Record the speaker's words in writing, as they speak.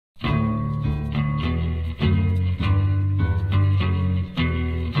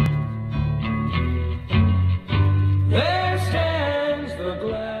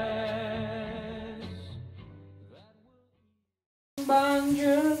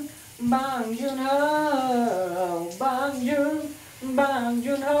Bang Joon-ho, Bang Joon, Bang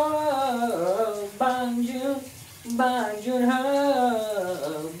Joon-ho, Bang Joon, Bang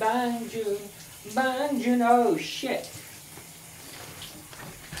Joon-ho, Bang Joon, Bang Joon. Oh shit.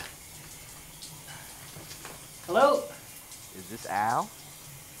 Hello? Is this Al?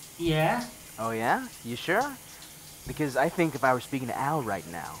 Yeah? Oh yeah? You sure? Because I think if I were speaking to Al right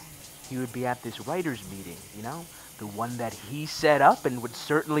now, he would be at this writers' meeting, you know? The one that he set up and would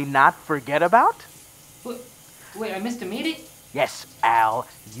certainly not forget about? Wait, I missed a meeting? Yes, Al,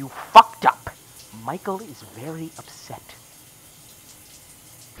 you fucked up. Michael is very upset.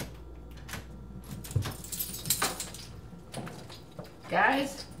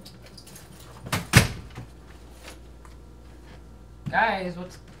 Guys? Guys,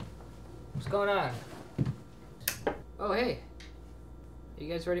 what's going on? Oh, hey. You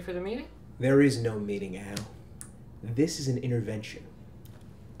guys ready for the meeting? There is no meeting, Al. This is an intervention.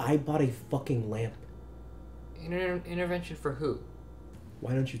 I bought a fucking lamp. Intervention for who?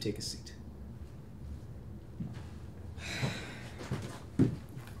 Why don't you take a seat?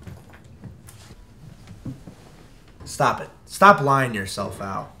 Stop it. Stop lying to yourself,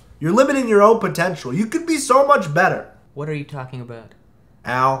 Al. You're limiting your own potential. You could be so much better. What are you talking about?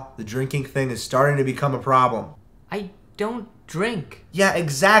 Al, the drinking thing is starting to become a problem. I don't drink. Yeah,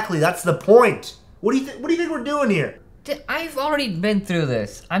 exactly. That's the point. What do you think we're doing here? I've already been through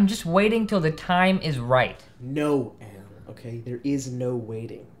this. I'm just waiting till the time is right. No, Al, okay? There is no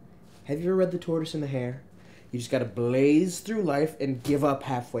waiting. Have you ever read The Tortoise and the Hare? You just gotta blaze through life and give up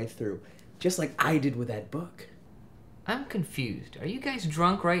halfway through. Just like I did with that book. I'm confused. Are you guys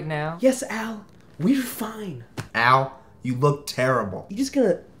drunk right now? Yes, Al. We're fine. Al, you look terrible. You're just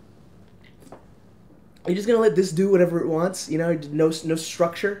gonna let this do whatever it wants? You know, no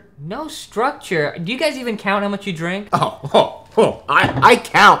structure? No structure? Do you guys even count how much you drink? I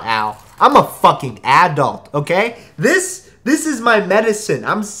count, Al. I'm a fucking adult, okay? This is my medicine.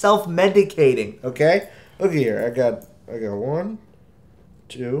 I'm self-medicating, okay? Look here. I got 1,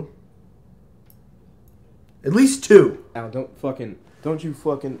 2. At least 2. Al, don't you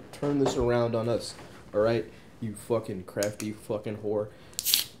fucking turn this around on us, alright? You fucking crafty fucking whore.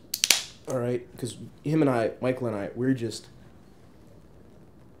 Alright? Because him and I, Michael and I, we're just...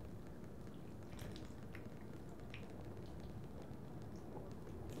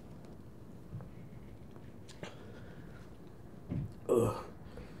 Ugh.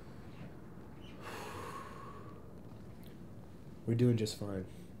 We're doing just fine.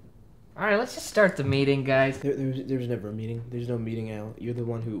 Alright, let's just start the meeting, guys. There's never a meeting. There's no meeting, Al. You're the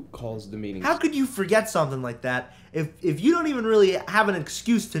one who calls the meetings. How could you forget something like that if you don't even really have an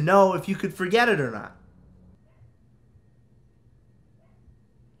excuse to know if you could forget it or not?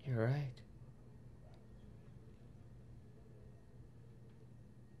 You're right.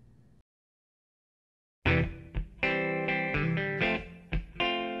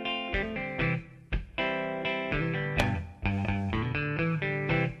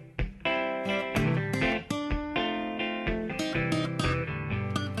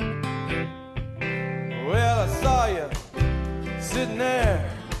 Well, I saw you sitting there.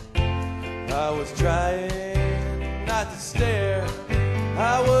 I was trying not to stare.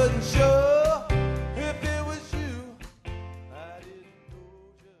 I wasn't sure